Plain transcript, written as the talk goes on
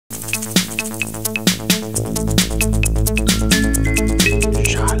Ponos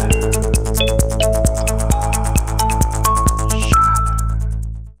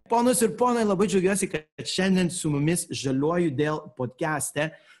ir ponai, labai džiaugiuosi, kad šiandien su mumis Žaliuoju dėl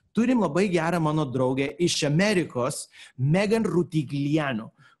podcast'e turim labai gerą mano draugę iš Amerikos, Meghan Rutigliano,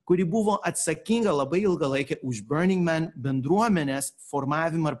 kuri buvo atsakinga labai ilgą laiką už Burning Man bendruomenės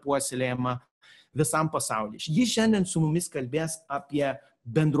formavimą ir puoselėjimą visam pasaulyje. Ji šiandien su mumis kalbės apie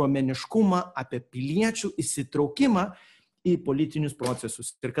bendruomeniškumą, apie piliečių įsitraukimą į politinius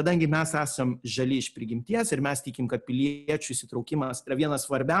procesus. Ir kadangi mes esam žali iš prigimties ir mes tikim, kad piliečių įsitraukimas yra vienas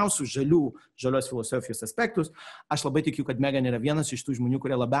svarbiausių žalios filosofijos aspektus, aš labai tikiu, kad Meghan yra vienas iš tų žmonių,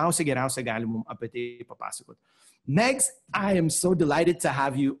 kurie geriausiai gali mums apie tai papasakoti. Megs, I am so delighted to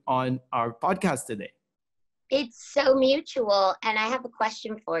have you on our podcast today. It's so mutual, and I have a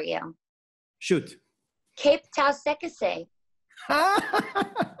question for you. Shoot. Kaip tau sekasi?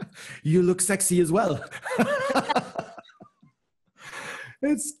 You look sexy as well.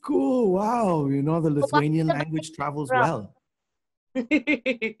 It's cool. Wow. You know, the Lithuanian language travels well.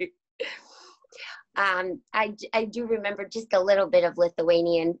 I do remember just a little bit of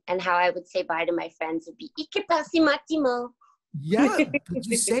Lithuanian, and how I would say bye to my friends would be iki pasimatymo. Yeah, but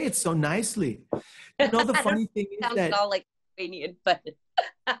you say it so nicely. You know, the funny thing is that sounds all like Lithuanian, but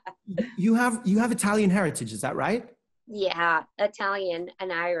you have Italian heritage, is that right? Yeah, Italian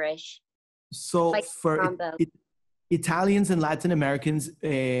and Irish. So like for Italians and Latin Americans,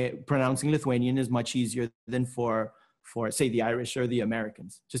 pronouncing Lithuanian is much easier than for say the Irish or the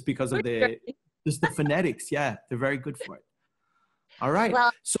Americans, just because of the phonetics. Yeah, they're very good for it. All right.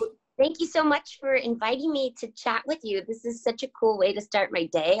 Well, so thank you so much for inviting me to chat with you. This is such a cool way to start my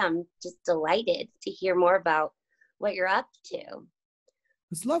day. I'm just delighted to hear more about what you're up to.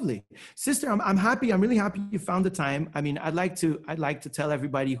 It's lovely. Sister, I'm happy. I'm really happy you found the time. I mean, I'd like to tell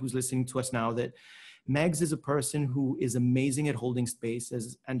everybody who's listening to us now that Megs is a person who is amazing at holding space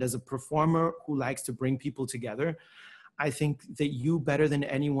and as a performer who likes to bring people together. I think that you, better than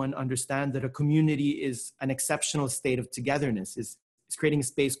anyone, understand that a community is an exceptional state of togetherness. It's creating a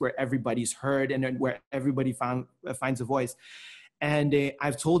space where everybody's heard and where everybody finds a voice. And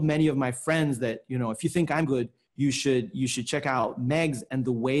I've told many of my friends that, you know, if you think I'm good, you should check out Megs and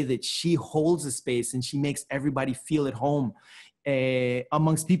the way that she holds a space and she makes everybody feel at home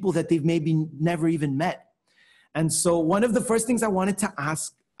amongst people that they've maybe never even met. And so one of the first things I wanted to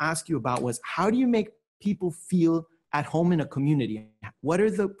ask you about was, how do you make people feel at home in a community? What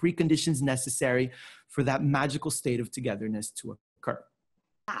are the preconditions necessary for that magical state of togetherness to occur?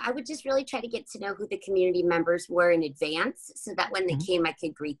 I would just really try to get to know who the community members were in advance, so that when they came, I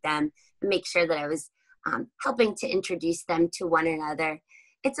could greet them and make sure that I was helping to introduce them to one another.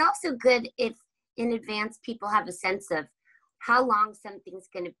 It's also good if in advance people have a sense of how long something's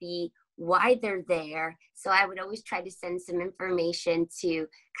going to be, why they're there. So I would always try to send some information to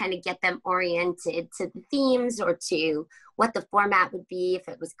kind of get them oriented to the themes or to what the format would be if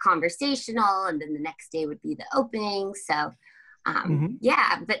it was conversational, and then the next day would be the opening. So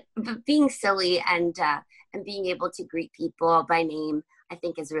yeah, but being silly and being able to greet people by name, I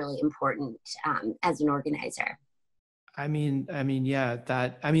think is really important as an organizer. I mean, yeah,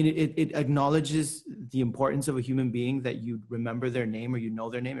 it acknowledges the importance of a human being, that you remember their name or you know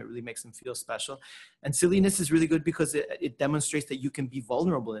their name. It really makes them feel special. And silliness is really good because it demonstrates that you can be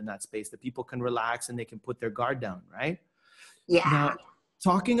vulnerable in that space, that people can relax and they can put their guard down, right? Yeah. Now,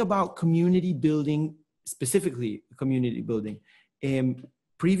 talking about community building, specifically community building,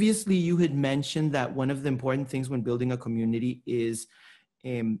 previously you had mentioned that one of the important things when building a community is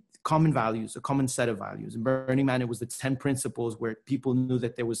common values, a common set of values. In Burning Man, it was the 10 principles where people knew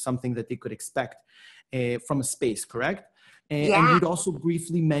that there was something that they could expect from a space, correct? Yeah. And you'd also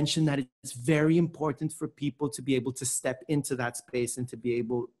briefly mentioned that it's very important for people to be able to step into that space and to be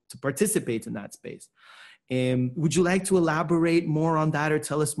able to participate in that space. Would you like to elaborate more on that or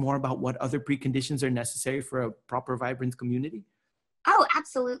tell us more about what other preconditions are necessary for a proper, vibrant community? Oh,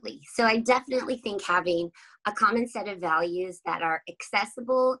 absolutely. So I definitely think having a common set of values that are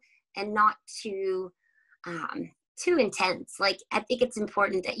accessible and not too intense. Like, I think it's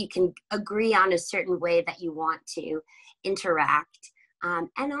important that you can agree on a certain way that you want to interact,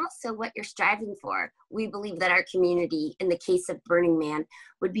 and also what you're striving for. We believe that our community, in the case of Burning Man,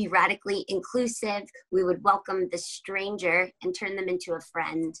 would be radically inclusive. We would welcome the stranger and turn them into a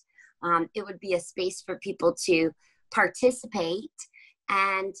friend. It would be a space for people to participate.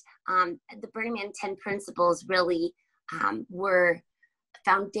 And the Burning Man 10 principles really were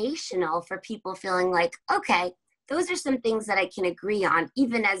foundational for people feeling like, okay, those are some things that I can agree on,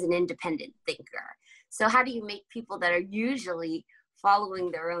 even as an independent thinker. So how do you make people that are usually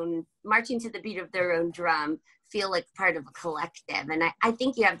following their own, marching to the beat of their own drum, feel like part of a collective. And I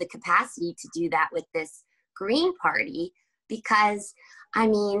think you have the capacity to do that with this Green Party, because I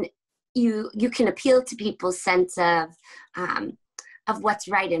mean, you can appeal to people's sense of what's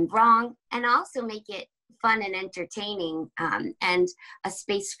right and wrong, and also make it fun and entertaining, and a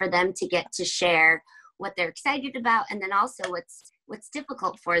space for them to get to share what they're excited about, and then also what's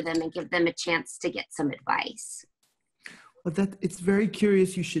difficult for them, and give them a chance to get some advice. Well, it's very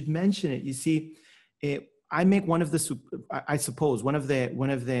curious you should mention it. You see, I make one of the, I suppose one of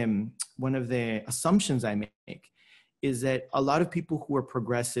the assumptions I make is that a lot of people who are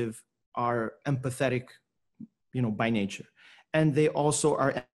progressive are empathetic, by nature, and they also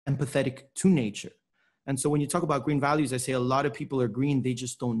are empathetic to nature. And so when you talk about green values, I say a lot of people are green, they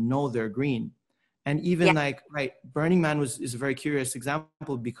just don't know they're green. And even Burning Man is a very curious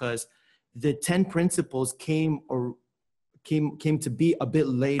example, because the 10 principles came to be a bit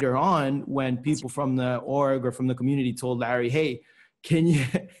later on, when people from the org or from the community told Larry, hey, can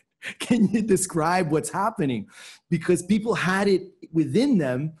you describe what's happening? Because people had it within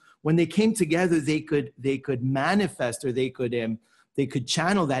them. When they came together, they could manifest, or they could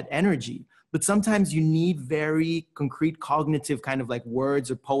channel that energy. But sometimes you need very concrete cognitive kind of like words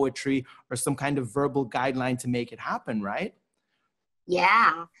or poetry or some kind of verbal guideline to make it happen, right?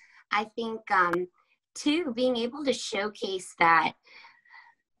 Yeah, I think too, being able to showcase that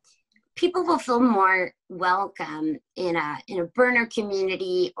people will feel more welcome in a burner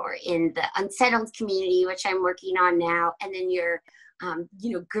community, or in the unsettled community, which I'm working on now, and then your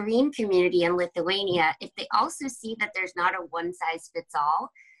green community in Lithuania, if they also see that there's not a one size fits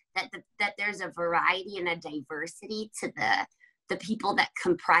all, that there's a variety and a diversity to the people that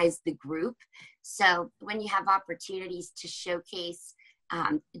comprise the group. So when you have opportunities to showcase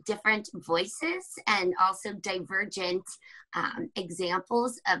different voices and also divergent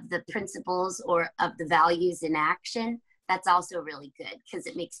examples of the principles or of the values in action, that's also really good, because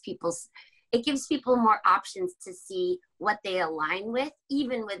it gives people more options to see what they align with,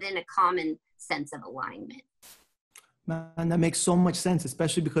 even within a common sense of alignment. Man, that makes so much sense,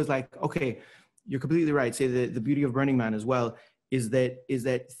 especially because, okay, you're completely right. Say the beauty of Burning Man as well is that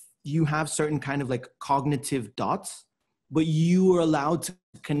you have certain kind of like cognitive dots, but you are allowed to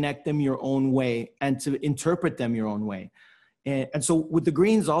connect them your own way and to interpret them your own way. And so with the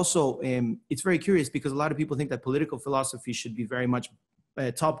Greens also, it's very curious, because a lot of people think that political philosophy should be very much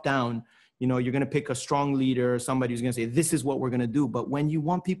top down. You're going to pick a strong leader, somebody who's going to say, this is what we're going to do. But when you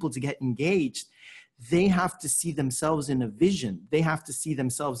want people to get engaged, they have to see themselves in a vision. They have to see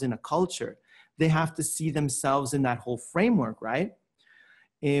themselves in a culture. They have to see themselves in that whole framework, right?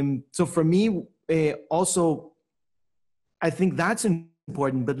 So for me, also, I think that's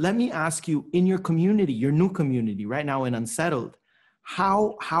important. But let me ask you, in your community, your new community right now in Unsettled,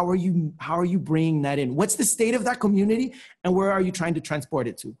 how are you bringing that in? What's the state of that community, and where are you trying to transport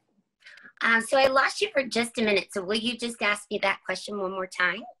it to? So I lost you for just a minute. So will you just ask me that question one more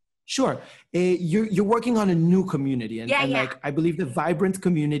time? Sure. You're working on a new community. And I believe that vibrant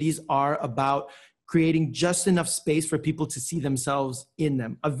communities are about creating just enough space for people to see themselves in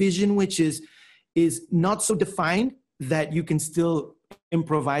them. A vision which is not so defined that you can still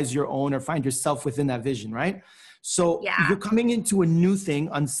improvise your own or find yourself within that vision, right? So you're coming into a new thing,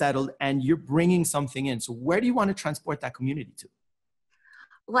 Unsettled, and you're bringing something in. So where do you want to transport that community to?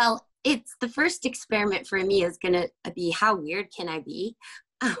 Well, it's the first experiment for me is going to be, how weird can I be?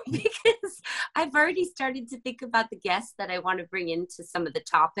 Because I've already started to think about the guests that I want to bring into some of the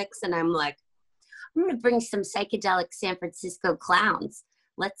topics. And I'm like, I'm going to bring some psychedelic San Francisco clowns.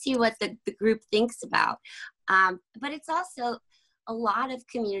 Let's see what the group thinks about. But it's also a lot of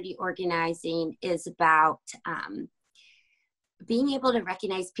community organizing is about being able to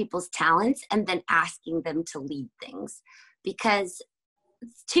recognize people's talents and then asking them to lead things. Because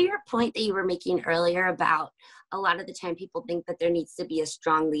to your point that you were making earlier about a lot of the time people think that there needs to be a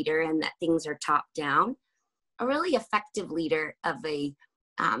strong leader and that things are top down, a really effective leader of a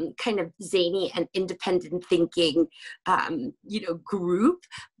kind of zany and independent thinking, group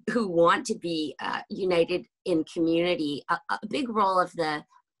who want to be united in community. A big role of the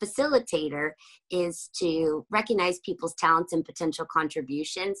facilitator is to recognize people's talents and potential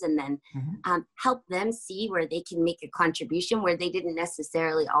contributions, and then help them see where they can make a contribution where they didn't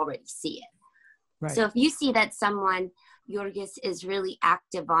necessarily already see it. Right. So if you see that someone, Jurgis, is really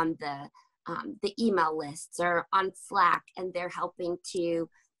active on the email lists or on Slack, and they're helping to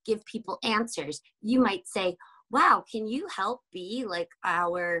give people answers, you might say, wow, can you help be like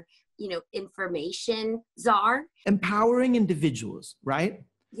our, information czar? Empowering individuals, right?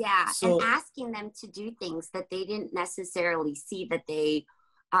 Yeah, and So asking them to do things that they didn't necessarily see that they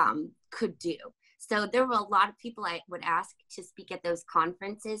could do. So there were a lot of people I would ask to speak at those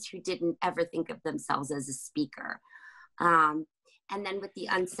conferences who didn't ever think of themselves as a speaker. And then with the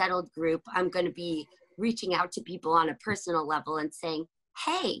Unsettled group, I'm going to be reaching out to people on a personal level and saying,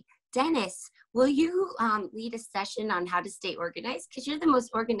 hey, Dennis, will you lead a session on how to stay organized? Because you're the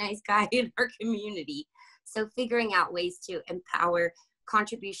most organized guy in our community. So figuring out ways to empower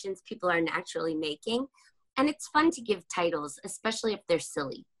contributions people are naturally making. And it's fun to give titles, especially if they're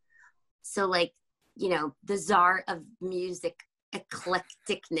silly. So like, you know, the czar of music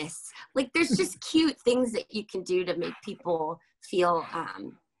eclecticness. Like there's just cute things that you can do to make people feel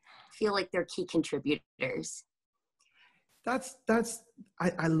like they're key contributors.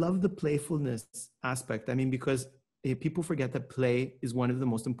 I love the playfulness aspect. I mean, because people forget that play is one of the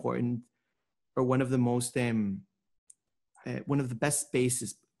most important, or one of the most one of the best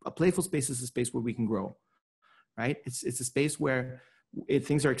spaces. A playful space is a space where we can grow, right? It's a space where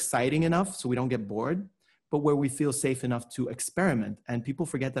things are exciting enough so we don't get bored, but where we feel safe enough to experiment. And people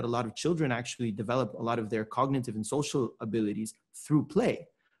forget that a lot of children actually develop a lot of their cognitive and social abilities through play,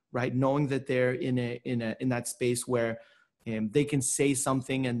 right? Knowing that they're in that space where they can say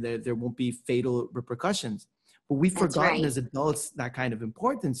something and there won't be fatal repercussions. But we've forgotten as adults that kind of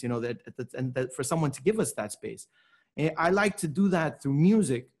importance, you know, that for someone to give us that space. And I like to do that through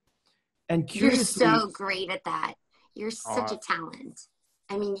music. And curiously, you're so great at that. You're such a talent.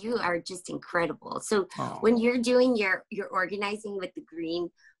 I mean, you are just incredible. So when you're doing your organizing with the Green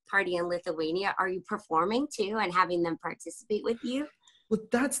Party in Lithuania, are you performing too and having them participate with you? Well,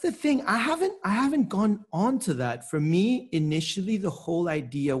 that's the thing. I haven't gone on to that. For me, initially, the whole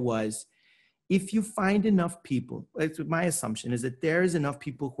idea was, if you find enough people, my assumption is that there is enough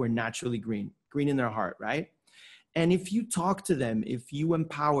people who are naturally green in their heart, right? And if you talk to them, if you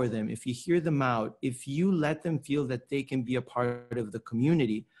empower them, if you hear them out, if you let them feel that they can be a part of the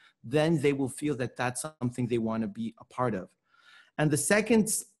community, then they will feel that that's something they want to be a part of. And the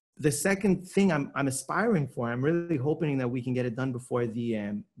second thing I'm aspiring for, I'm really hoping that we can get it done before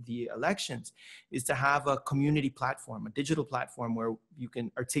the elections, is to have a community platform, a digital platform where you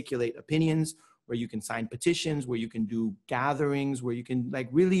can articulate opinions, where you can sign petitions, where you can do gatherings, where you can like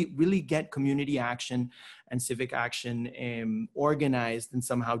really, really get community action and civic action organized and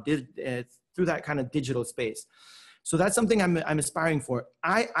somehow through that kind of digital space. So that's something I'm aspiring for.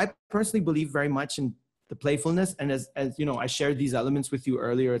 I personally believe very much in the playfulness, and as you know, I shared these elements with you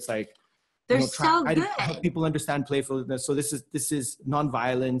earlier. It's like they're so good. I help people understand playfulness. So this is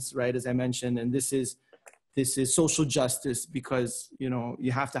nonviolence, right? As I mentioned, and this is social justice, because you know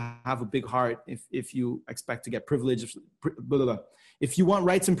you have to have a big heart if you expect to get privilege. If you want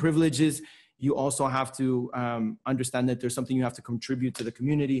rights and privileges, you also have to understand that there's something you have to contribute to the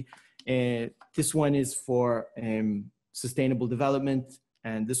community. This one is for sustainable development,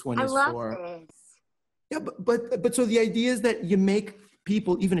 and this one is for. This. Yeah, but so the idea is that you make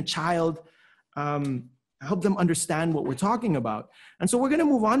people, even a child, help them understand what we're talking about. And so we're going to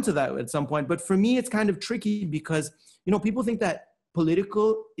move on to that at some point. But for me, it's kind of tricky because, you know, people think that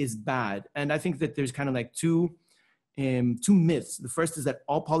political is bad. And I think that there's kind of like two myths. The first is that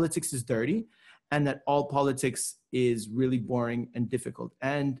all politics is dirty, and that all politics is really boring and difficult.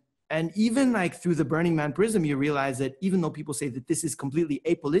 And even like through the Burning Man prism, you realize that even though people say that this is completely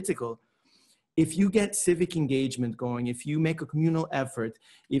apolitical, if you get civic engagement going, if you make a communal effort,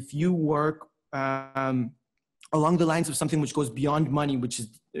 if you work along the lines of something which goes beyond money, which is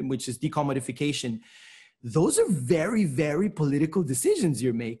decommodification, those are very, very political decisions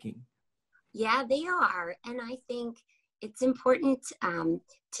you're making. Yeah, they are. And I think it's important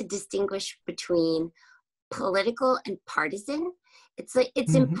to distinguish between political and partisan.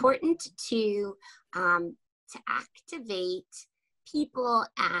 It's important to activate people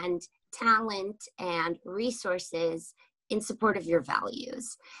and talent and resources in support of your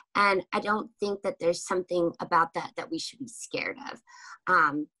values. And I don't think that there's something about that we should be scared of.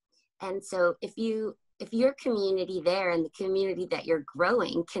 And so if your community there and the community that you're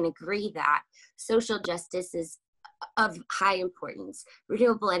growing can agree that social justice is of high importance,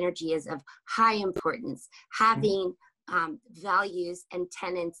 renewable energy is of high importance, having values and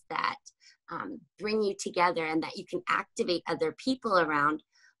tenets that bring you together and that you can activate other people around,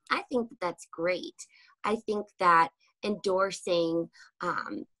 I think that's great. I think that endorsing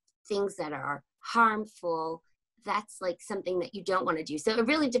things that are harmful, that's like something that you don't want to do. So it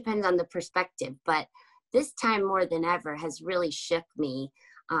really depends on the perspective, but this time more than ever has really shook me,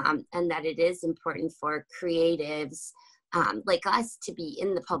 and that it is important for creatives like us to be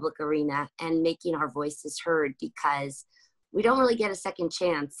in the public arena and making our voices heard, because we don't really get a second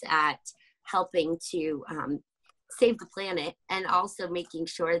chance at helping to save the planet, and also making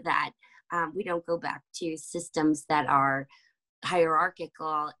sure that we don't go back to systems that are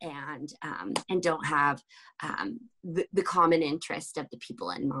hierarchical and don't have the common interest of the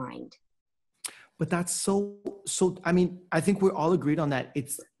people in mind. But that's so, I mean, I think we're all agreed on that.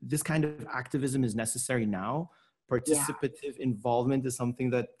 It's this kind of activism is necessary now. Participative involvement is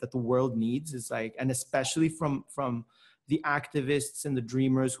something that the world needs. Is like, and especially from the activists and the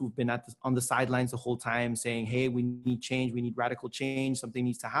dreamers who've been on the sidelines the whole time saying, hey, we need change, we need radical change, something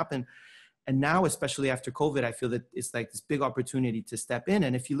needs to happen. And now, especially after COVID, I feel that it's like this big opportunity to step in.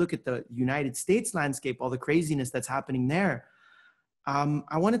 And if you look at the United States landscape, all the craziness that's happening there,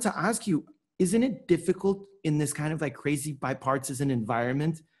 I wanted to ask you, isn't it difficult in this kind of like crazy bipartisan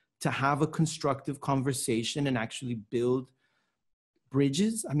environment to have a constructive conversation and actually build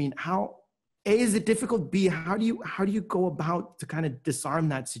bridges? I mean, A, is it difficult? B, how do you go about to kind of disarm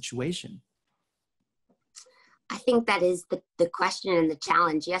that situation? I think that is the question and the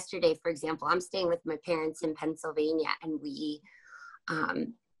challenge. Yesterday, for example, I'm staying with my parents in Pennsylvania, and we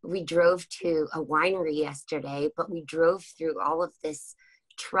drove to a winery yesterday, but we drove through all of this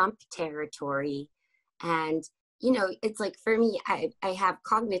Trump territory. And, you know, it's like, for me, I have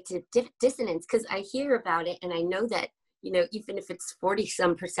cognitive dissonance, because I hear about it and I know that, you know, even if it's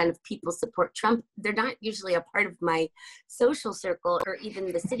 40% of people support Trump, they're not usually a part of my social circle or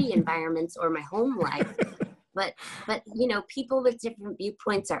even the city environments or my home life. But, you know, people with different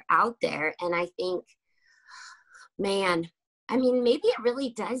viewpoints are out there. And I think, man, I mean, maybe it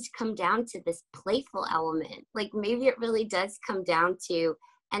really does come down to this playful element. Like, maybe it really does come down to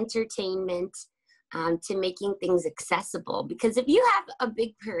entertainment, to making things accessible. Because if you have a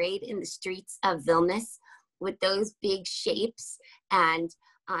big parade in the streets of Vilnius with those big shapes, and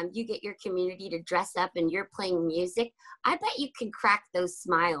you get your community to dress up and you're playing music, I bet you can crack those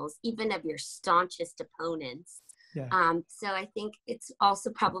smiles, even of your staunchest opponents. Yeah. So I think it's also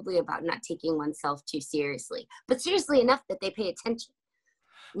probably about not taking oneself too seriously, but seriously enough that they pay attention.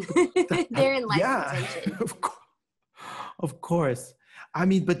 Therein lies attention. Of course. I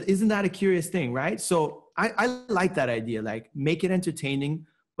mean, but isn't that a curious thing, right? So I like that idea, like make it entertaining,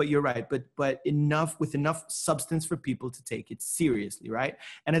 but you're right, but with enough substance for people to take it seriously, right?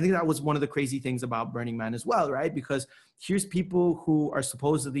 And I think that was one of the crazy things about Burning Man as well, right? Because here's people who are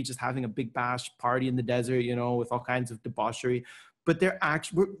supposedly just having a big bash party in the desert, you know, with all kinds of debauchery, but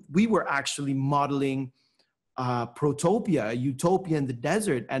we were actually modeling protopia, utopia in the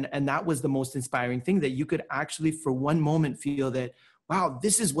desert. And that was the most inspiring thing, that you could actually for one moment feel that, wow,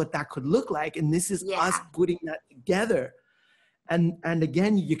 this is what that could look like. And this is us putting that together. And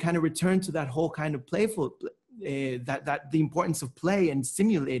again, you kind of return to that whole kind of playful, that the importance of play and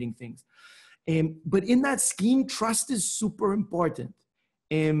simulating things. But in that scheme, trust is super important.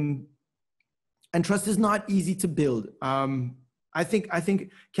 And trust is not easy to build. I think,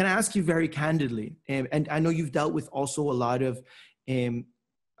 can I ask you very candidly, and I know you've dealt with also a lot of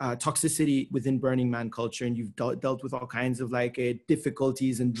toxicity within Burning Man culture, and you've dealt with all kinds of like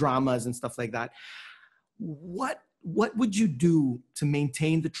difficulties and dramas and stuff like that. What would you do to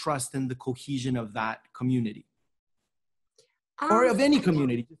maintain the trust and the cohesion of that community? Or of any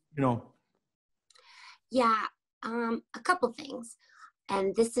community, you know? Yeah, a couple things.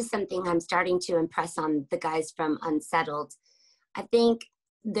 And this is something I'm starting to impress on the guys from Unsettled. I think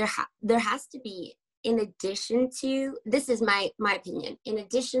there has to be, in addition to, this is my opinion, in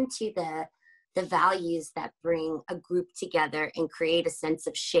addition to the values that bring a group together and create a sense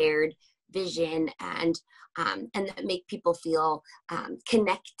of shared vision and that make people feel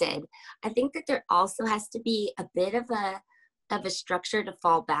connected, I think that there also has to be a bit of a structure to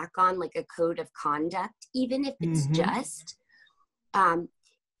fall back on, like a code of conduct, even if it's just,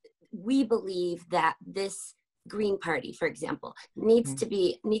 we believe that this Green Party, for example, needs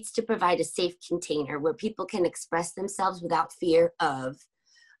to provide a safe container where people can express themselves without fear of,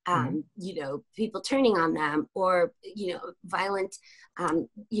 you know, people turning on them, or, you know, violent,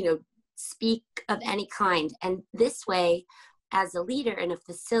 you know, speak of any kind. And this way, as a leader and a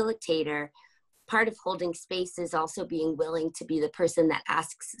facilitator, part of holding space is also being willing to be the person that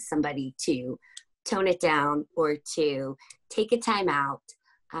asks somebody to tone it down or to take a time out,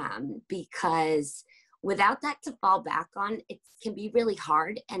 because without that to fall back on, it can be really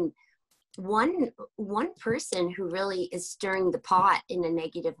hard. And one person who really is stirring the pot in a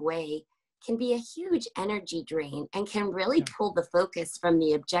negative way can be a huge energy drain and can really pull the focus from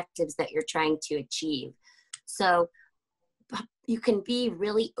the objectives that you're trying to achieve. So you can be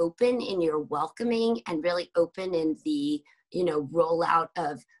really open in your welcoming and really open in the rollout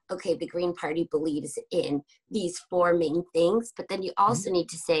of, okay, the Green Party believes in these 4 main things, but then you also need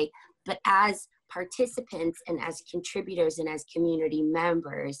to say, but as participants and as contributors and as community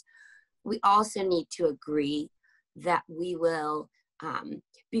members, we also need to agree that we will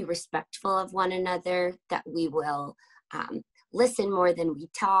be respectful of one another, that we will listen more than we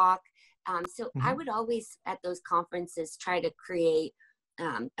talk. So I would always, at those conferences, try to create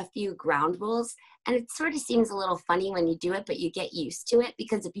a few ground rules. And it sort of seems a little funny when you do it, but you get used to it,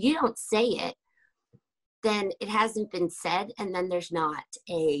 because if you don't say it, then it hasn't been said, and then there's not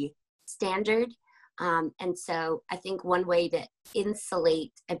a standard. And so I think one way to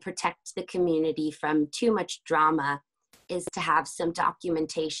insulate and protect the community from too much drama is to have some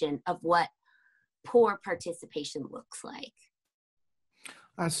documentation of what poor participation looks like.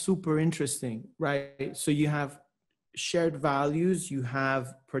 That's super interesting, right? So you have shared values, you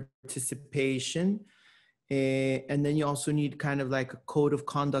have participation, and then you also need kind of like a code of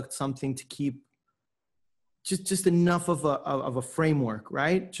conduct, something to keep just enough of a framework,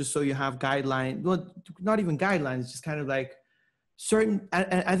 right? Just so you have guidelines, well, not even guidelines, just kind of like certain,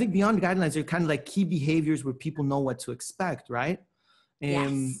 I think beyond guidelines, they're kind of like key behaviors where people know what to expect, right?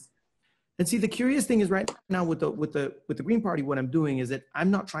 Yes. And see, the curious thing is right now with the Green Party, what I'm doing is that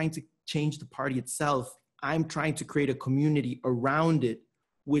I'm not trying to change the party itself. I'm trying to create a community around it,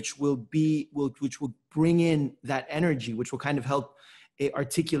 which will bring in that energy, which will kind of help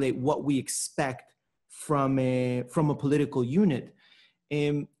articulate what we expect from a political unit.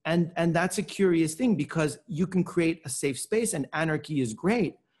 And that's a curious thing, because you can create a safe space, and anarchy is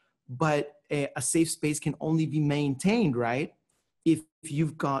great, but a safe space can only be maintained, right, if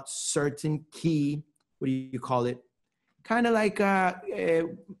you've got certain key, what do you call it, kind of like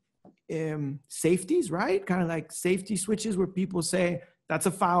safeties, right? Kind of like safety switches where people say, that's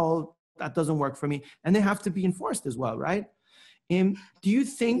a foul, that doesn't work for me. And they have to be enforced as well, right? Do you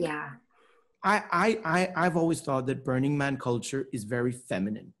think, Yeah. I've always thought that Burning Man culture is very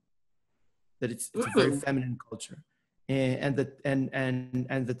feminine, that it's a very feminine culture. And that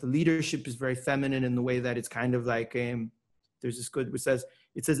the leadership is very feminine in the way that it's kind of like, there's this good,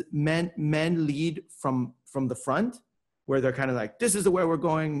 it says men lead from the front, where they're kind of like, this is the way we're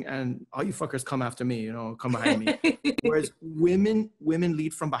going, and all you fuckers come after me, come behind me. Whereas women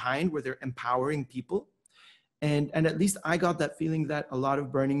lead from behind, where they're empowering people. And at least I got that feeling that a lot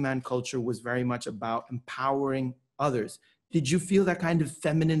of Burning Man culture was very much about empowering others. Did you feel that kind of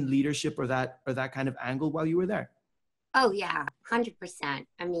feminine leadership or that kind of angle while you were there? Oh yeah, 100%.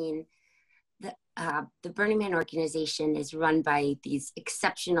 I mean, the Burning Man organization is run by these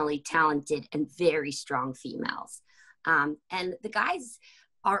exceptionally talented and very strong females. And the guys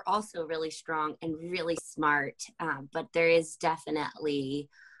are also really strong and really smart, but there is definitely,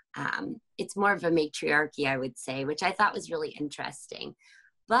 it's more of a matriarchy, I would say, which I thought was really interesting.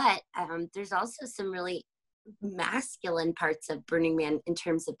 But there's also some really masculine parts of Burning Man in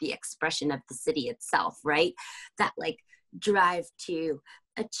terms of the expression of the city itself, right? That like drive to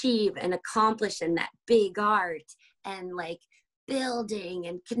achieve and accomplish, and that big art, and like building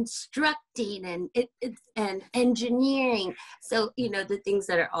and constructing and engineering. So, the things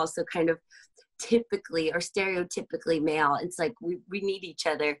that are also kind of typically or stereotypically male, it's like we need each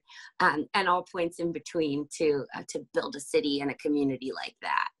other, and all points in between to build a city and a community like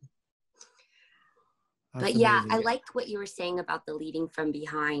that. That's but amazing. Yeah, I liked what you were saying about the leading from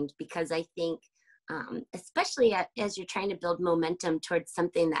behind, because I think especially as you're trying to build momentum towards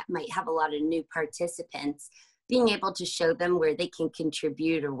something that might have a lot of new participants, being able to show them where they can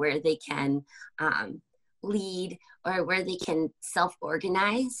contribute, or where they can lead, or where they can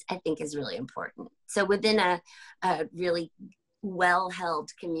self-organize, I think is really important. So within a really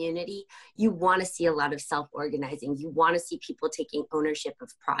well-held community, you want to see a lot of self-organizing. You want to see people taking ownership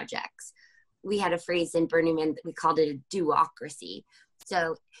of projects. We had a phrase in Burning Man that we called it a duocracy.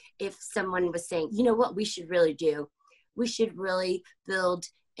 So if someone was saying, you know what we should really do? We should really build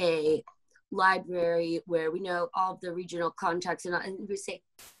a library where we know all the regional contacts, and we say,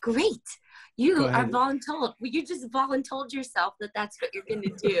 great, you are voluntold. Well, you just voluntold yourself that that's what you're going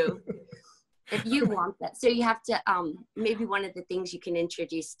to do if you want that. So you have to, maybe one of the things you can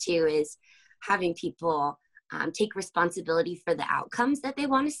introduce too is having people take responsibility for the outcomes that they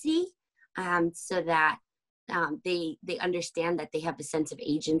want to see, so that they understand that they have a sense of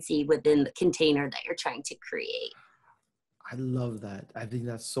agency within the container that you're trying to create. I love that. I think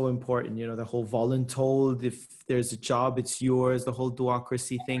that's so important. The whole voluntold, if there's a job, it's yours, the whole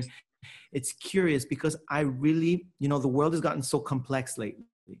duocracy thing. It's curious because I really, the world has gotten so complex lately.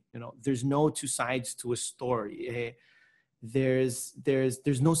 There's no two sides to a story. there's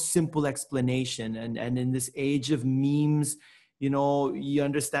no simple explanation. And in this age of memes, you know, you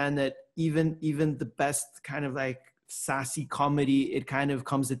understand that even the best kind of like sassy comedy, it kind of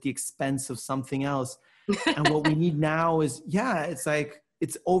comes at the expense of something else. And what we need now is, it's like,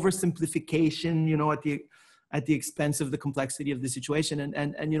 it's oversimplification, you know, at the expense of the complexity of the situation.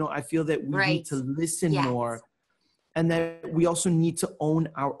 And you know, I feel that we need to listen more, and that we also need to own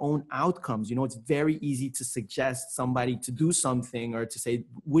our own outcomes. You know, it's very easy to suggest somebody to do something, or to say,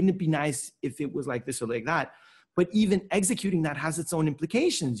 wouldn't it be nice if it was like this or like that? But even executing that has its own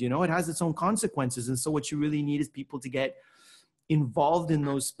implications, you know, it has its own consequences. And so what you really need is people to get involved in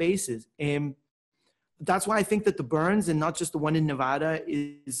those spaces. And that's why I think that the Burns, and not just the one in Nevada,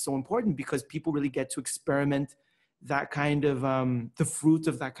 is so important, because people really get to experiment that kind of, the fruit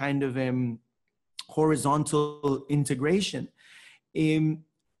of that kind of horizontal integration.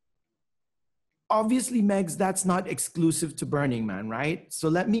 Obviously, Megs, that's not exclusive to Burning Man, right? So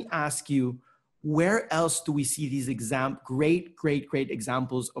let me ask you, where else do we see these great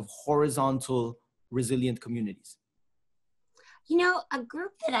examples of horizontal resilient communities? You know, a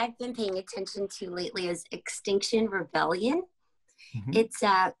group that I've been paying attention to lately is Extinction Rebellion. Mm-hmm.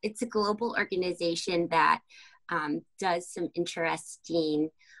 It's a global organization that does some interesting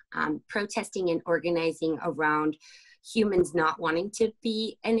protesting and organizing around humans not wanting to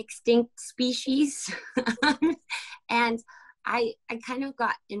be an extinct species. And I kind of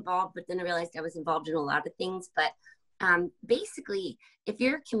got involved, but then I realized I was involved in a lot of things. But basically, if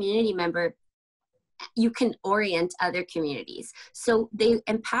you're a community member, you can orient other communities. So they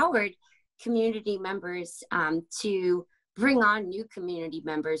empowered community members to bring on new community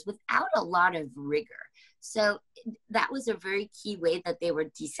members without a lot of rigor. So that was a very key way that they were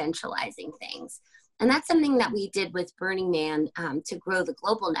decentralizing things. And that's something that we did with Burning Man to grow the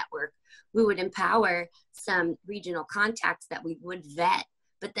global network. We would empower some regional contacts that we would vet,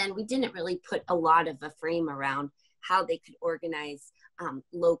 but then we didn't really put a lot of a frame around how they could organize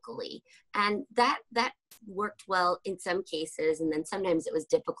locally. And that worked well in some cases. And then sometimes it was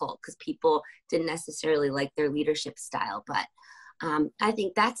difficult because people didn't necessarily like their leadership style. But I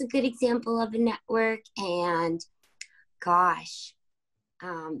think that's a good example of a network. And gosh, I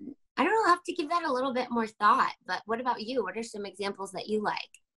don't know, I'll have to give that a little bit more thought. But what about you? What are some examples that you like?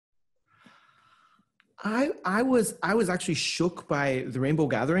 I was actually shook by the Rainbow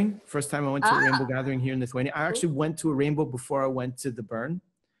Gathering. First time I went to a Rainbow Gathering here in Lithuania. I actually went to a Rainbow before I went to the Burn.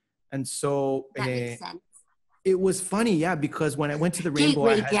 And so that makes sense. It was funny, yeah, because when I went to the Rainbow,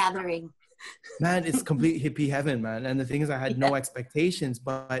 Gateway Gathering. Man, it's complete hippie heaven, man. And the thing is, I had no expectations,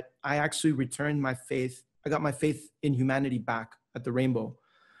 but I actually returned my faith. I got my faith in humanity back at the Rainbow,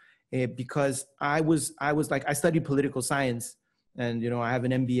 because I was like, I studied political science, and you know, I have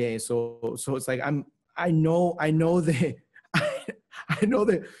an MBA, so it's like I know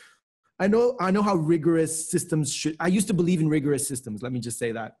how rigorous systems should. I used to believe in rigorous systems. Let me just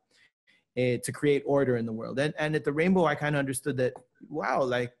say that, to create order in the world. And at the Rainbow, I kind of understood that, wow,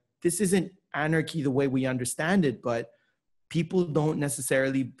 like this isn't anarchy the way we understand it, but people don't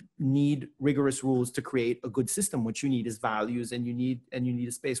necessarily need rigorous rules to create a good system. What you need is values, and you need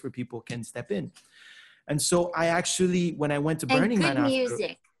a space where people can step in. And so I actually, when I went to Burning Man, good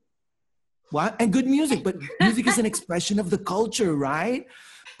music. What? And good music, but music is an expression of the culture, right?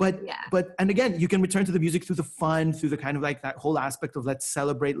 But and again, you can return to the music through the fun, through the kind of like that whole aspect of let's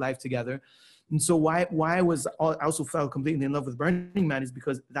celebrate life together. And so why I also fell completely in love with Burning Man is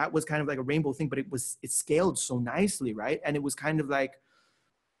because that was kind of like a Rainbow thing, but it scaled so nicely, right? And it was kind of like,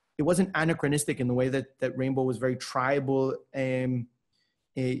 it wasn't anachronistic in the way that Rainbow was very tribal.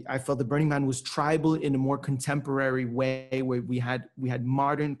 I felt the Burning Man was tribal in a more contemporary way, where we had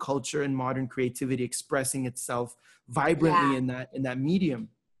modern culture and modern creativity expressing itself vibrantly in that medium.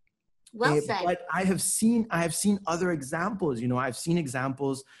 Well said. But I have seen other examples. You know, I've seen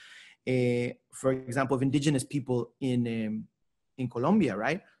examples, for example, of indigenous people in Colombia,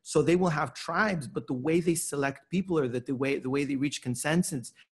 right? So they will have tribes, but the way they select people, or that the way they reach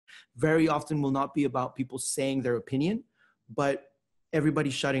consensus, very often will not be about people saying their opinion, but everybody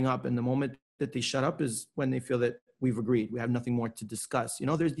shutting up. And the moment that they shut up is when they feel that we've agreed, we have nothing more to discuss. You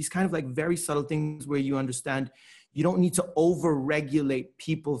know, there's these kind of like very subtle things where you understand you don't need to over-regulate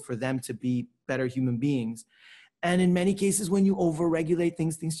people for them to be better human beings. And in many cases, when you over-regulate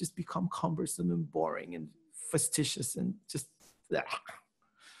things just become cumbersome and boring and fastidious and just,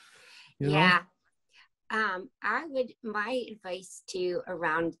 you know? My advice to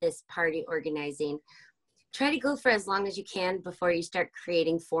around this party organizing, try to go for as long as you can before you start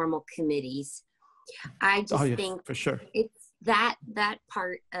creating formal committees. I just think for sure, it's that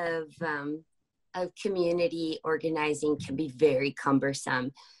part of of community organizing can be very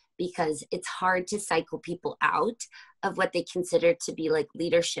cumbersome because it's hard to cycle people out of what they consider to be like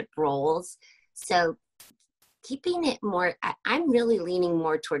leadership roles. So keeping it more, I'm really leaning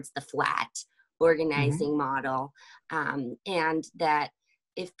more towards the flat organizing model, and that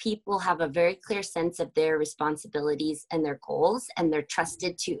if people have a very clear sense of their responsibilities and their goals and they're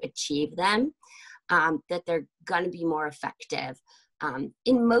trusted to achieve them, that they're going to be more effective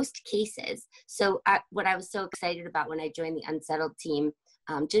in most cases. So what I was so excited about when I joined the Unsettled team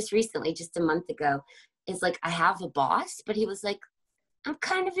just recently, just a month ago, is like, I have a boss, but he was like, I'm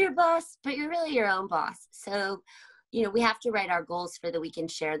kind of your boss, but you're really your own boss. So, you know, we have to write our goals so that we can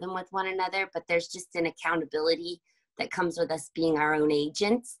share them with one another, but there's just an accountability that comes with us being our own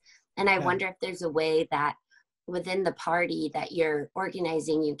agents. And I wonder if there's a way that within the party that you're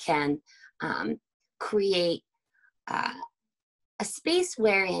organizing, you can create a space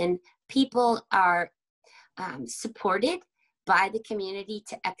wherein people are supported by the community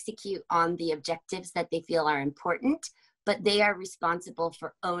to execute on the objectives that they feel are important, but they are responsible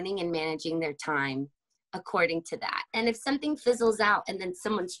for owning and managing their time according to that. And if something fizzles out and then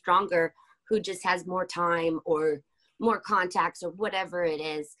someone stronger who just has more time or more contacts or whatever it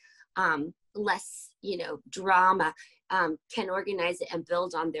is, less, you know, drama, can organize it and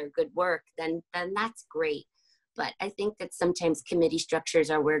build on their good work, then that's great. But I think that sometimes committee structures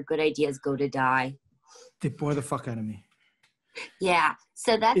are where good ideas go to die. They bore the fuck out of me. Yeah.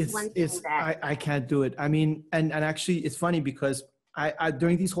 So that's one thing that I can't do it. I mean, and actually it's funny because I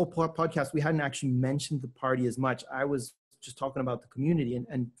during these whole podcasts, we hadn't actually mentioned the party as much. I was just talking about the community,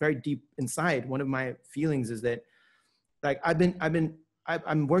 and very deep inside, one of my feelings is that, like,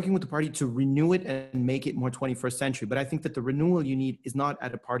 I'm working with the party to renew it and make it more 21st century. But I think that the renewal you need is not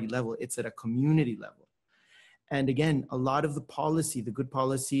at a party level, it's at a community level. And again, a lot of the policy, the good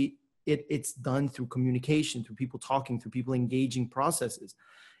policy, it's done through communication, through people talking, through people engaging processes.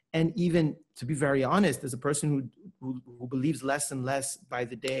 And even, to be very honest, as a person who believes less and less by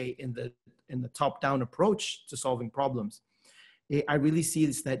the day in the top-down approach to solving problems, I really see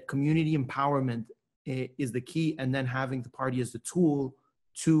this, that community empowerment is the key, and then having the party as the tool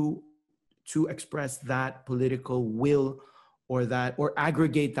to express that political will or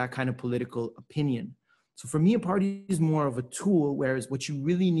aggregate that kind of political opinion. So for me, a party is more of a tool, whereas what you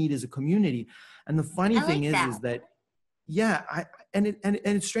really need is a community. And the funny thing is that, yeah, and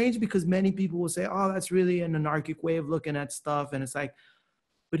it's strange because many people will say, oh, that's really an anarchic way of looking at stuff. And it's like,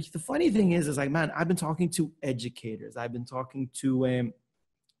 but the funny thing is like, man, I've been talking to educators. I've been talking to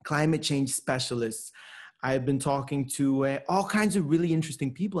climate change specialists. I've been talking to all kinds of really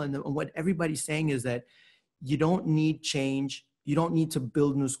interesting people. And what everybody's saying is that you don't need change. You don't need to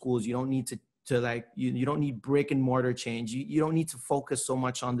build new schools. You don't need to like, you don't need brick and mortar change. You don't need to focus so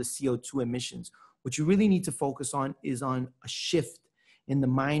much on the CO2 emissions. What you really need to focus on is on a shift in the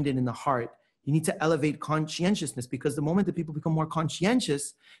mind and in the heart. You need to elevate conscientiousness, because the moment that people become more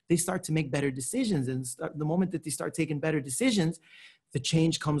conscientious, they start to make better decisions. And the moment that they start taking better decisions, the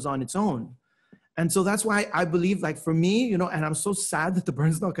change comes on its own. And so that's why I believe, like, for me, you know, and I'm so sad that the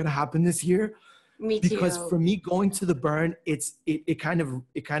burn's not going to happen this year. Me too. Because for me, going to the burn, it kind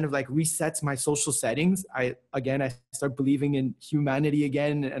of like resets my social settings. I start believing in humanity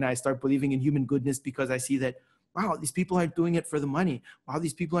again, and I start believing in human goodness, because I see that, wow, these people aren't doing it for the money. Wow,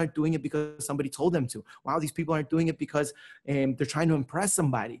 these people aren't doing it because somebody told them to. Wow, these people aren't doing it because they're trying to impress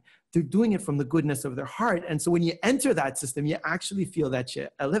somebody. They're doing it from the goodness of their heart. And so when you enter that system, you actually feel that you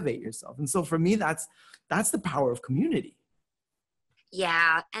elevate yourself. And so for me, that's the power of community.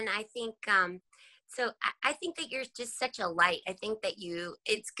 Yeah, and I think so I think that you're just such a light. I think that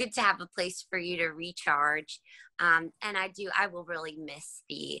it's good to have a place for you to recharge. And I will really miss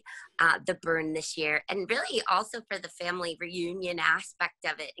the burn this year, and really also for the family reunion aspect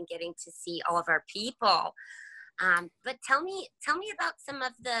of it and getting to see all of our people. But tell me about some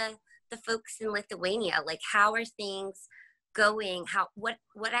of the folks in Lithuania. Like, how are things going?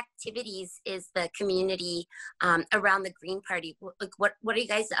 What activities is the community around the Green Party? Like, what are you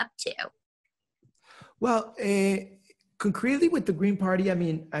guys up to? Well, concretely with the Green Party, I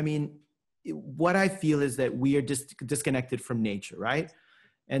mean, what I feel is that we are just disconnected from nature, right?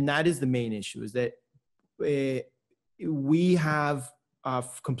 And that is the main issue, is that we have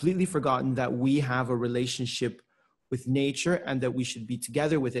completely forgotten that we have a relationship with nature, and that we should be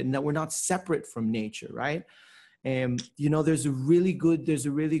together with it, and that we're not separate from nature, right? You know, there's a really good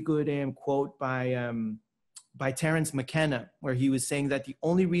quote by Terence McKenna, where he was saying that the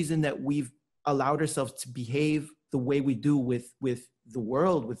only reason that we've allowed ourselves to behave the way we do with the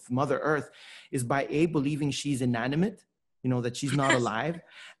world, with Mother Earth, is by believing she's inanimate, that she's not alive.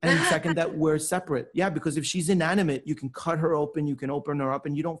 And second, that we're separate. Yeah, because if she's inanimate, you can cut her open, you can open her up,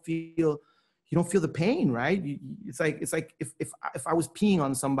 and you don't feel the pain, right? It's like if I was peeing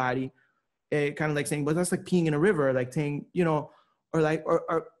on somebody, kind of like saying, but that's like peeing in a river, like saying, or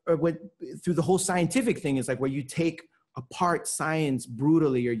what, through the whole scientific thing is like where you take apart science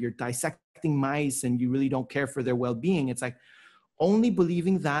brutally, or you're dissecting mice and you really don't care for their well-being. It's like only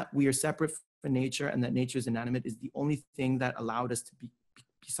believing that we are separate from nature and that nature is inanimate is the only thing that allowed us to be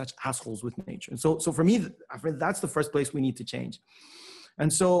such assholes with nature. And so for me, that's the first place we need to change.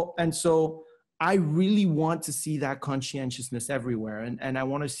 And so I really want to see that conscientiousness everywhere. And I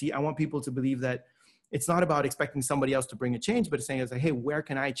want people to believe that it's not about expecting somebody else to bring a change, but it's saying, it's like, hey, where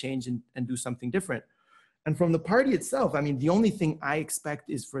can I change and do something different? And from the party itself, I mean, the only thing I expect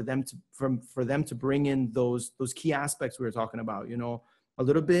is for them to bring in those key aspects we were talking about, a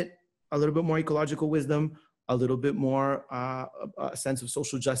little bit more ecological wisdom, a little bit more a sense of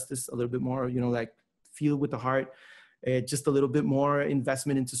social justice, a little bit more, like feel with the heart, just a little bit more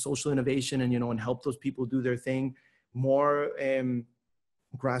investment into social innovation and help those people do their thing, more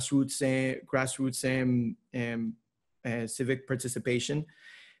grassroots civic participation.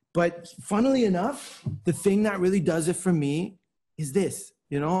 But funnily enough, the thing that really does it for me is this,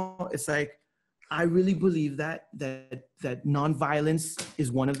 it's like, I really believe that nonviolence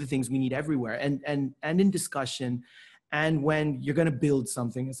is one of the things we need everywhere, and in discussion, and when you're going to build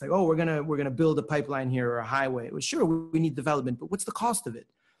something, it's like, oh, we're going to build a pipeline here or a highway. Well, sure, we need development, but what's the cost of it?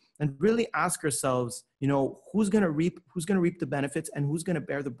 And really ask ourselves, who's going to reap the benefits and who's going to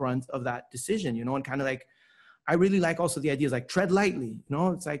bear the brunt of that decision, and kind of like, I really like also the ideas like tread lightly,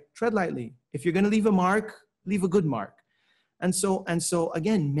 it's like tread lightly. If you're going to leave a mark, leave a good mark. And so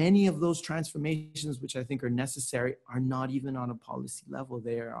again, many of those transformations, which I think are necessary, are not even on a policy level.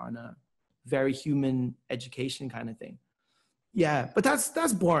 They are on a very human education kind of thing. Yeah, but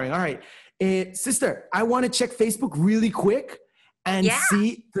that's boring. All right. Sister, I want to check Facebook really quick and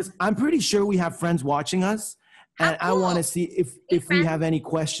see, because I'm pretty sure we have friends watching us. And I want to see if we have any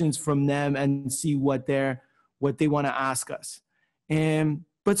questions from them and see what they want to ask us.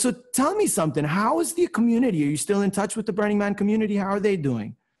 But so tell me something. How is the community? Are you still in touch with the Burning Man community? How are they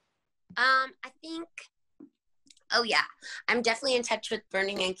doing? I think, I'm definitely in touch with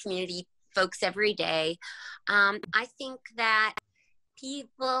Burning Man community folks every day. I think that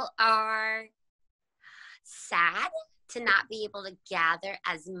people are sad to not be able to gather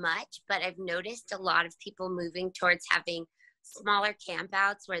as much, but I've noticed a lot of people moving towards having smaller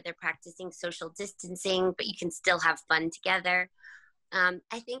campouts where they're practicing social distancing, but you can still have fun together.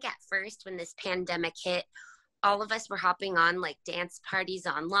 I think at first when this pandemic hit, all of us were hopping on like dance parties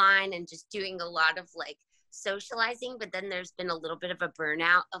online and just doing a lot of like socializing, but then there's been a little bit of a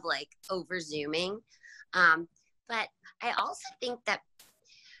burnout of like over Zooming. But I also think that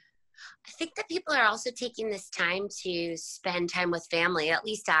people are also taking this time to spend time with family. At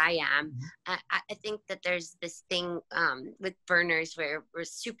least I am. I think that there's this thing with burners where we're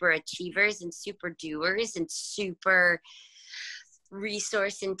super achievers and super doers and super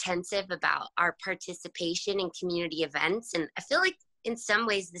resource intensive about our participation in community events. And I feel like in some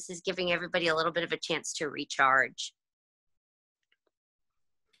ways this is giving everybody a little bit of a chance to recharge.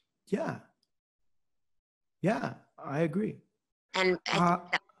 Yeah, I agree. And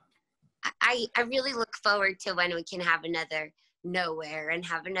I really look forward to when we can have another Nowhere and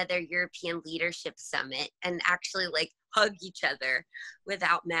have another European Leadership Summit and actually like hug each other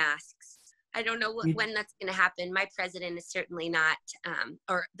without masks. I don't know when that's going to happen. My president is certainly not,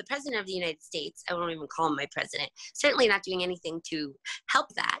 or the president of the United States, I won't even call him my president, certainly not doing anything to help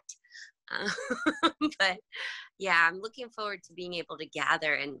that. But yeah, I'm looking forward to being able to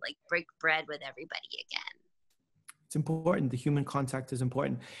gather and like break bread with everybody again. It's important. The human contact is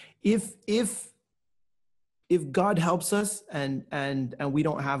important. If God helps us and we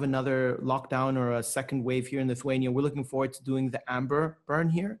don't have another lockdown or a second wave here in Lithuania, we're looking forward to doing the Amber burn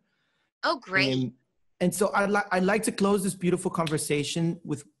here. Oh, great. And so I'd like to close this beautiful conversation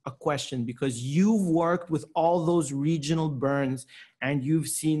with a question, because you've worked with all those regional burns and you've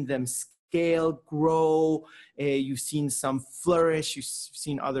seen them scale, grow, you've seen some flourish, you've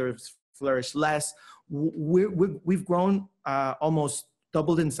seen others flourish less. We've grown almost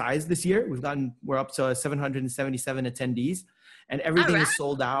doubled in size this year. We're up to 777 attendees and everything is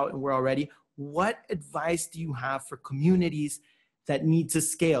sold out and we're already. What advice do you have for communities that need to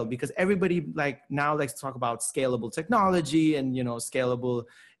scale? Because everybody now likes to talk about scalable technology and, scalable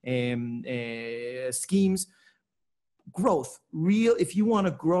schemes. Growth, real. If you want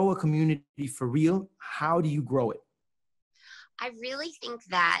to grow a community for real, how do you grow it? I really think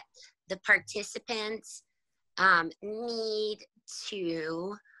that the participants need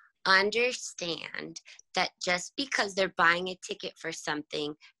to understand that just because they're buying a ticket for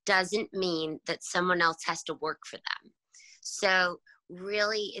something doesn't mean that someone else has to work for them. So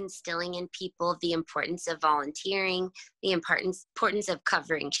really instilling in people the importance of volunteering, the importance of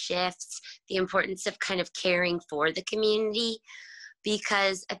covering shifts, the importance of kind of caring for the community.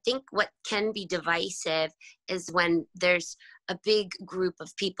 Because I think what can be divisive is when there's a big group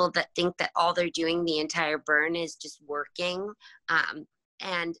of people that think that all they're doing the entire burn is just working,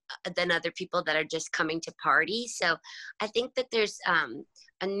 and then other people that are just coming to party. So I think that there's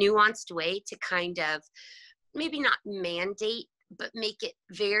a nuanced way to kind of maybe not mandate, but make it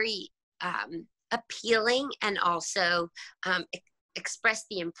very appealing, and also express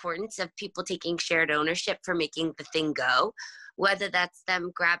the importance of people taking shared ownership for making the thing go, whether that's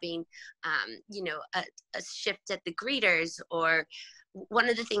them grabbing, a shift at the greeters, or one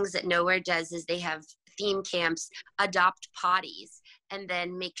of the things that Nowhere does is they have theme camps adopt potties and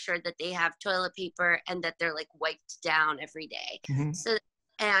then make sure that they have toilet paper and that they're like wiped down every day. Mm-hmm. So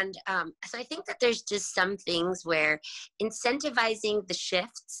I think that there's just some things where incentivizing the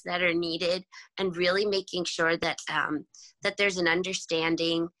shifts that are needed and really making sure that that there's an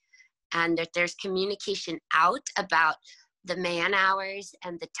understanding and that there's communication out about the man hours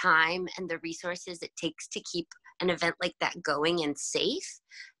and the time and the resources it takes to keep an event like that going and safe,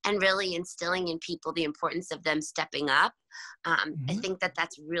 and really instilling in people the importance of them stepping up. I think that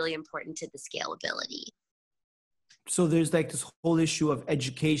that's really important to the scalability. So there's like this whole issue of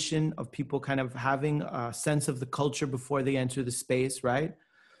education, of people kind of having a sense of the culture before they enter the space, right?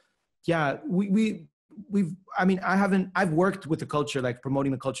 Yeah, I've worked with the culture, like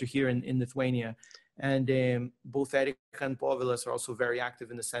promoting the culture here in Lithuania. And both Erika and Povilas are also very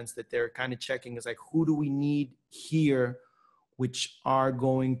active in the sense that they're kind of checking is like, who do we need here, which are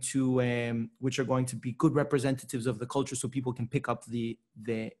going to be good representatives of the culture, so people can pick up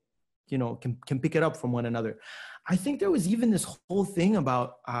can pick it up from one another. I think there was even this whole thing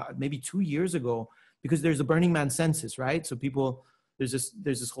about maybe 2 years ago, because there's a Burning Man census, right? So people, there's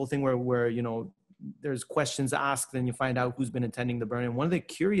this whole thing where there's questions asked and you find out who's been attending the burn. And one of the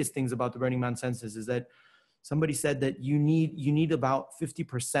curious things about the Burning Man census is that somebody said that you need about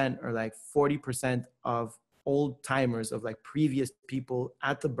 50% or like 40% of old timers, of like previous people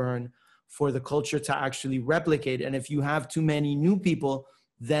at the burn, for the culture to actually replicate. And if you have too many new people,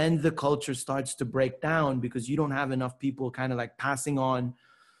 then the culture starts to break down, because you don't have enough people kind of like passing on,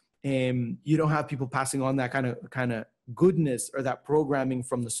 you don't have people passing on that kind of goodness or that programming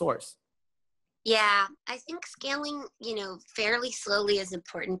from the source. Yeah, I think scaling, fairly slowly is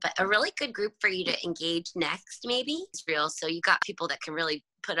important, but a really good group for you to engage next maybe is real. So you got people that can really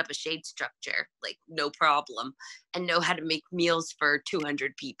put up a shade structure, like no problem, and know how to make meals for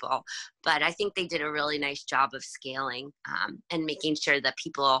 200 people. But I think they did a really nice job of scaling and making sure that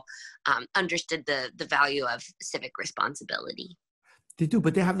people understood the value of civic responsibility. They do,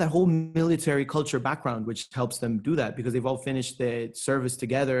 but they have that whole military culture background, which helps them do that, because they've all finished the service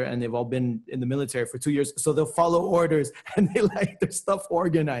together and they've all been in the military for 2 years. So they'll follow orders and they like their stuff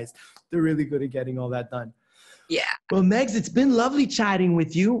organized. They're really good at getting all that done. Yeah. Well, Megs, it's been lovely chatting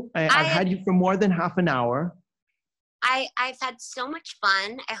with you. I've had you for more than half an hour. I've had so much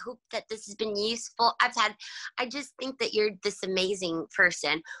fun. I hope that this has been useful. I just think that you're this amazing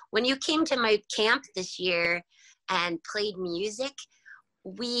person. When you came to my camp this year and played music,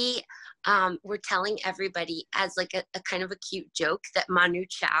 we were telling everybody as like a kind of a cute joke that Manu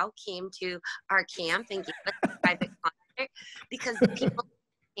Chao came to our camp and gave us a private concert, because the people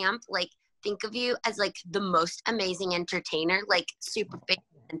at camp like think of you as like the most amazing entertainer, like super famous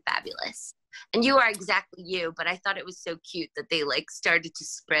and fabulous. And you are exactly you, but I thought it was so cute that they like started to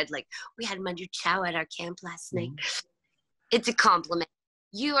spread like, we had Manu Chao at our camp last night. It's a compliment.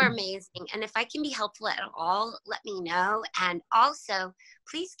 You are amazing. And if I can be helpful at all, let me know. And also,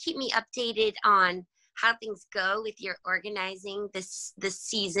 please keep me updated on how things go with your organizing this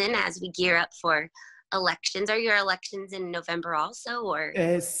season as we gear up for elections. Are your elections in November also, or?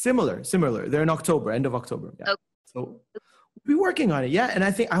 Similar. They're in October, end of October. Yeah. Okay. So we'll be working on it. Yeah. And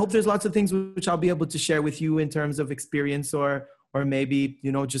I hope there's lots of things which I'll be able to share with you in terms of experience or maybe,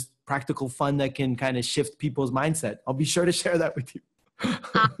 just practical fun that can kind of shift people's mindset. I'll be sure to share that with you.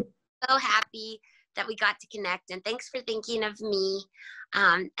 I'm so happy that we got to connect, and thanks for thinking of me.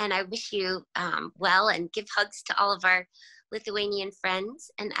 And I wish you well, and give hugs to all of our Lithuanian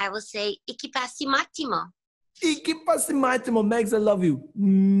friends. And I will say, iki pasimatymo. Iki pasimatymo. Megs, I love you.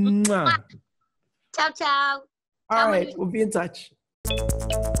 Mwah. Ciao, ciao. All right, we'll be in touch.